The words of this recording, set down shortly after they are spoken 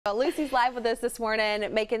Lucy's live with us this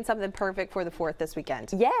morning, making something perfect for the 4th this weekend.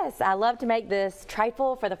 Yes, I love to make this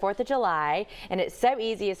trifle for the 4th of July, and it's so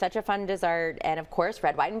easy. It's such a fun dessert, and of course,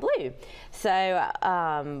 red, white, and blue. So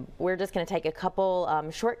we're just going to take a couple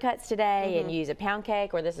shortcuts today and use a pound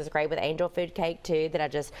cake, or this is great with angel food cake too that I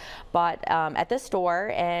just bought at the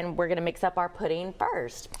store, and we're going to mix up our pudding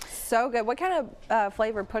first. So good. What kind of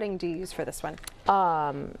flavor pudding do you use for this one?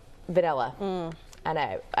 Vanilla. I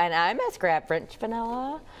know, and I must grab French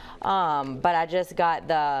vanilla, but I just got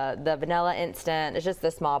the vanilla instant. It's just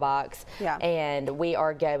the small box. Yeah. And we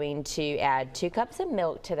are going to add 2 cups of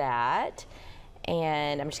milk to that,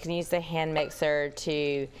 and I'm just going to use the hand mixer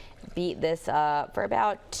to beat this up for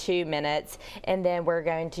about 2 minutes, and then we're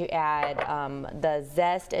going to add the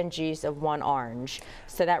zest and juice of 1 orange.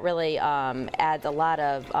 So that really adds a lot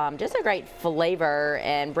of just a great flavor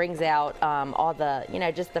and brings out all the,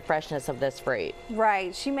 just the freshness of this fruit.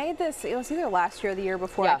 Right. She made this, it was either last year or the year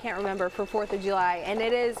before, I can't remember, for 4th of July, and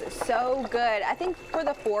it is so good. I think for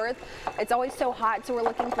the 4th, it's always so hot, so we're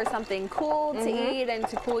looking for something cool to eat and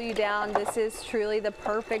to cool you down. This is truly the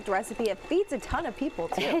perfect recipe. It feeds a ton of people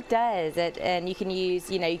too. It does. And you can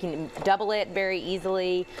use, you can double it very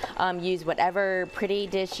easily, use whatever pretty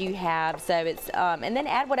dish you have. So it's, and then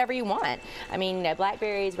add whatever you want. I mean,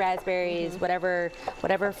 blackberries, raspberries, whatever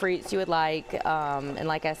fruits you would like. And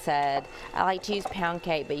like I said, I like to use pound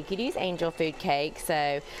cake, but you could use angel food cake.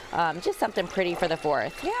 So just something pretty for the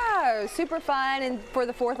 4th. Yeah, super fun. And for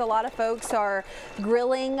the 4th, a lot of folks are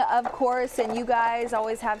grilling, of course, and you guys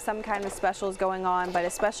always have some kind of specials going on, but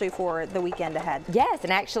especially for the weekend ahead. Yes,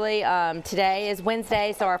 and actually today is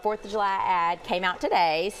Wednesday, so our 4th of July ad came out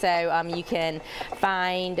today. So you can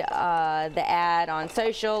find the ad on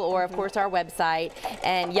social or, of course, our website.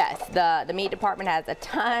 And yes, the meat department has a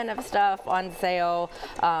ton of stuff on sale,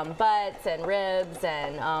 butts and ribs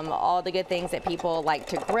and all the good things that people like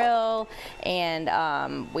to grill.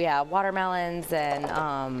 And we have watermelons and,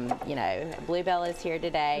 Bluebell is here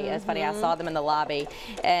today. It's funny, I saw them in the lobby.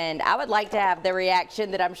 And I would like to have the reaction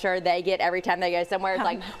that I'm sure they get every time they go somewhere. It's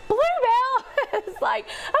like, Bluebell! It's like,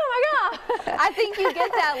 oh my God. I think you get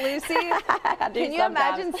that, Lucy. Can you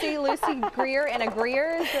imagine seeing Lucy Greer in a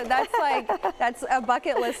Greer's? That's a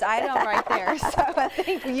bucket list item right there. So I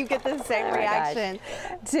think you get the same reaction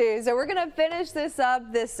too. So we're going to finish this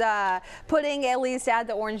up, this pudding, at least add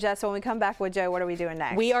the orange zest. So when we come back with Joe, what are we doing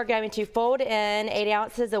next? We are going to fold in 8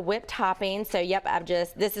 ounces of whipped topping. So yep,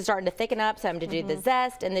 this is starting to thicken up. So I'm going to do the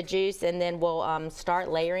zest and the juice, and then we'll start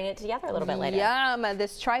layering it together a little bit later. Yum.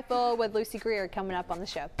 This trifle with Lucy Greer coming up on the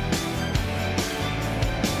show.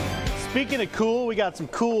 Speaking of cool, we got some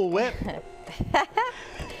Cool Whip.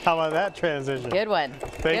 How about that transition? Good one.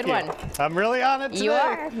 Thank you. I'm really on it today.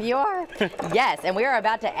 You are. Yes, and we are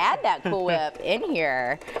about to add that Cool Whip in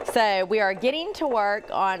here. So we are getting to work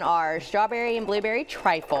on our strawberry and blueberry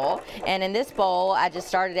trifle. And in this bowl, I just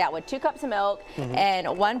started out with 2 cups of milk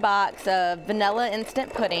and 1 box of vanilla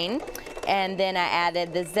instant pudding. And then I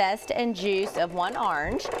added the zest and juice of 1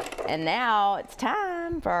 orange. And now it's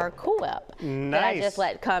time for our Cool Whip. Nice. That I just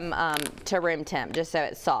let come to room temp just so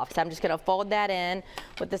it's soft. So I'm just going to fold that in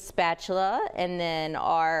with the spatula, and then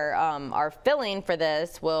our filling for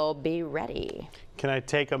this will be ready. Can I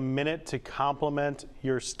take a minute to compliment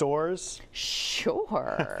your stores?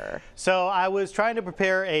 Sure. So I was trying to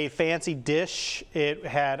prepare a fancy dish. It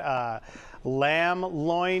had lamb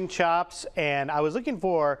loin chops, and I was looking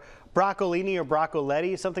for broccolini or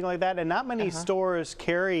broccoletti, something like that, and not many stores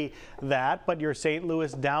carry that, but your St.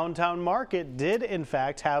 Louis downtown market did in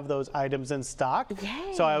fact have those items in stock.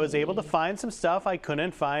 Yay. So I was able to find some stuff I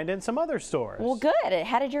couldn't find in some other stores. Well, good.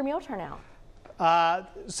 How did your meal turn out?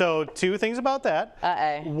 So 2 things about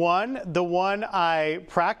that. One, the one I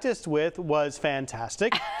practiced with was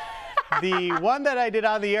fantastic. The one that I did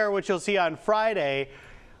on the air, which you'll see on Friday,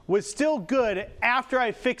 was still good after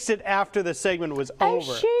I fixed it after the segment was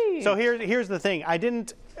over. Shoot. So here's the thing.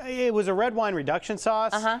 It was a red wine reduction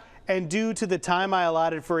sauce. And due to the time I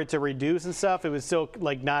allotted for it to reduce and stuff, it was still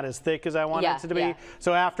like not as thick as I wanted it to be.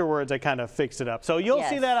 So afterwards, I kind of fixed it up. So you'll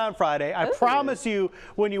see that on Friday. I promise you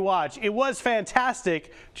when you watch, it was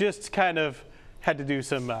fantastic. Just kind of had to do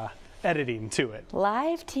some editing to it.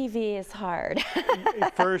 Live TV is hard.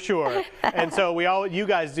 For sure. And so you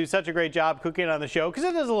guys do such a great job cooking on the show, because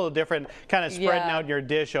it is a little different, kind of spreading out your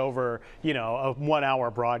dish over, a 1-hour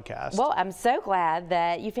broadcast. Well, I'm so glad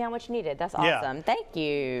that you found what you needed. That's awesome. Thank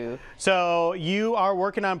you. So you are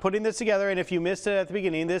working on putting this together, and if you missed it at the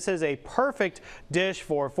beginning, this is a perfect dish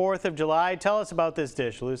for 4th of July. Tell us about this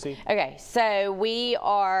dish, Lucy. Okay, so we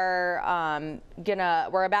are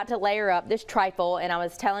we're about to layer up this trifle, and I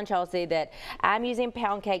was telling Chelsea Chelsea, that I'm using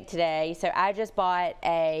pound cake today. So I just bought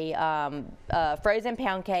a frozen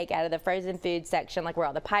pound cake out of the frozen food section, like where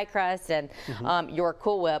all the pie crust and your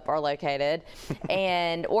Cool Whip are located.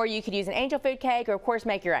 Or you could use an angel food cake, or of course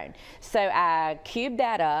make your own. So I cubed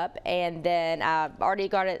that up, and then I've already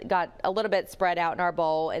got a little bit spread out in our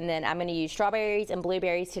bowl, and then I'm going to use strawberries and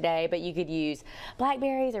blueberries today, but you could use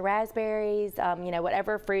blackberries or raspberries, you know,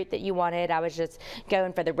 whatever fruit that you wanted. I was just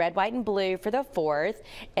going for the red, white, and blue for the 4th.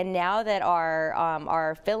 And now that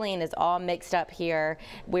our filling is all mixed up here,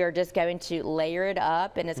 we're just going to layer it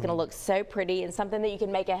up, and it's going to look so pretty, and something that you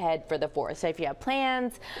can make ahead for the 4th. So if you have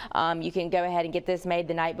plans, you can go ahead and get this made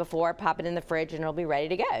the night before, pop it in the fridge, and it'll be ready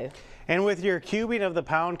to go. And with your cubing of the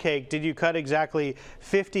pound cake, did you cut exactly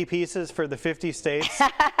 50 pieces for the 50 states?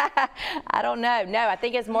 I don't know. No, I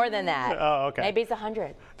think it's more than that. Oh, okay. Maybe it's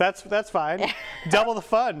 100. That's fine. Double the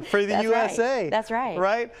fun for the That's USA. Right. That's right.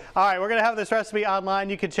 Right? All right, we're going to have this recipe online.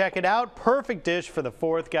 You can check it out. Perfect dish for the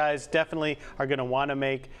 4th, guys. Definitely are going to want to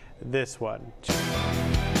make this one.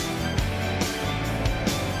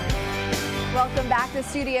 Welcome back to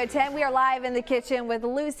Studio 10. We are live in the kitchen with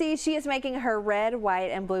Lucy. She is making her red,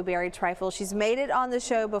 white, and blueberry trifle. She's made it on the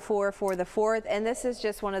show before for the 4th, and this is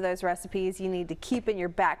just one of those recipes you need to keep in your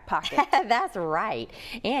back pocket. That's right.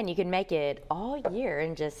 And you can make it all year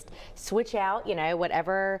and just switch out, you know,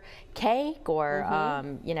 whatever cake or,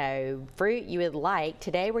 you know, fruit you would like.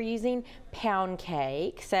 Today we're using pound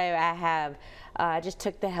cake. So I just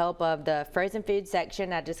took the help of the frozen food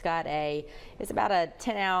section. I just got it's about a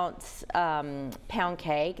 10-ounce pound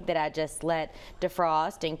cake that I just let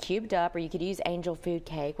defrost and cubed up, or you could use angel food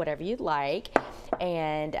cake, whatever you'd like.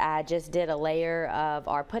 And I just did a layer of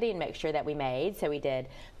our pudding mixture that we made. So we did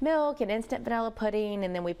milk and instant vanilla pudding,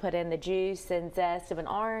 and then we put in the juice and zest of an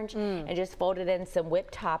orange and just folded in some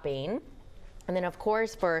whipped topping. And then, of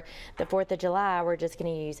course, for the 4th of July, we're just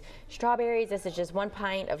going to use strawberries. This is just 1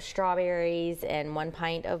 pint of strawberries and 1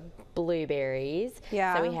 pint of blueberries.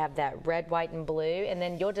 Yeah. So we have that red, white, and blue. And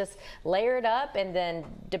then you'll just layer it up, and then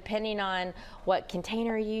depending on what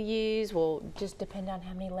container you use will just depend on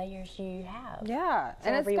how many layers you have. Yeah.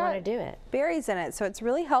 So however you want to do it. Berries in it, so it's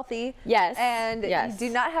really healthy. Yes. And you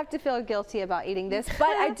do not have to feel guilty about eating this. But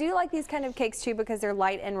I do like these kind of cakes too, because they're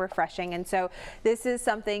light and refreshing. And so this is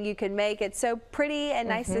something you can make. It's so pretty and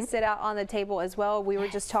nice to sit out on the table as well. We were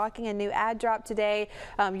just talking, a new ad drop today.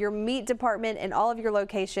 Your meat department in all of your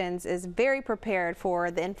locations is very prepared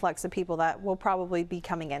for the influx of people that will probably be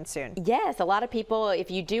coming in soon. Yes, a lot of people,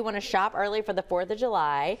 if you do want to shop early for the 4th of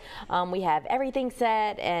July, we have everything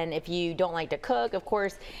set. And if you don't like to cook, of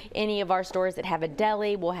course, any of our stores that have a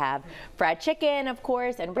deli will have fried chicken, of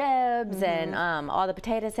course, and ribs and all the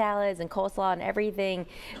potato salads and coleslaw and everything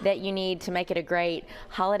that you need to make it a great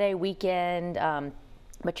holiday weekend.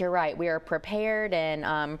 But you're right, we are prepared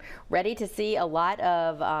and ready to see a lot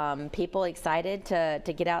of people excited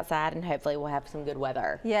to get outside, and hopefully we'll have some good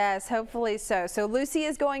weather. Yes, hopefully so. So Lucy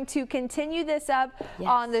is going to continue this up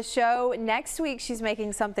on the show. Next week she's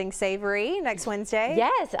making something savory, next Wednesday.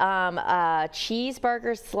 Yes,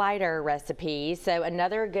 cheeseburger slider recipe. So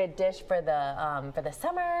another good dish for the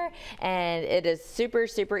summer, and it is super,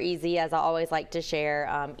 super easy, as I always like to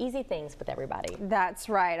share easy things with everybody. That's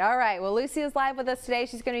right. All right, well, Lucy is live with us today.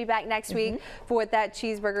 She's going to be back next week for that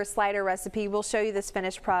cheeseburger slider recipe. We'll show you this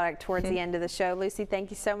finished product towards the end of the show. Lucy, thank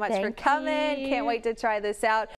you so much for coming. Can't wait to try this out.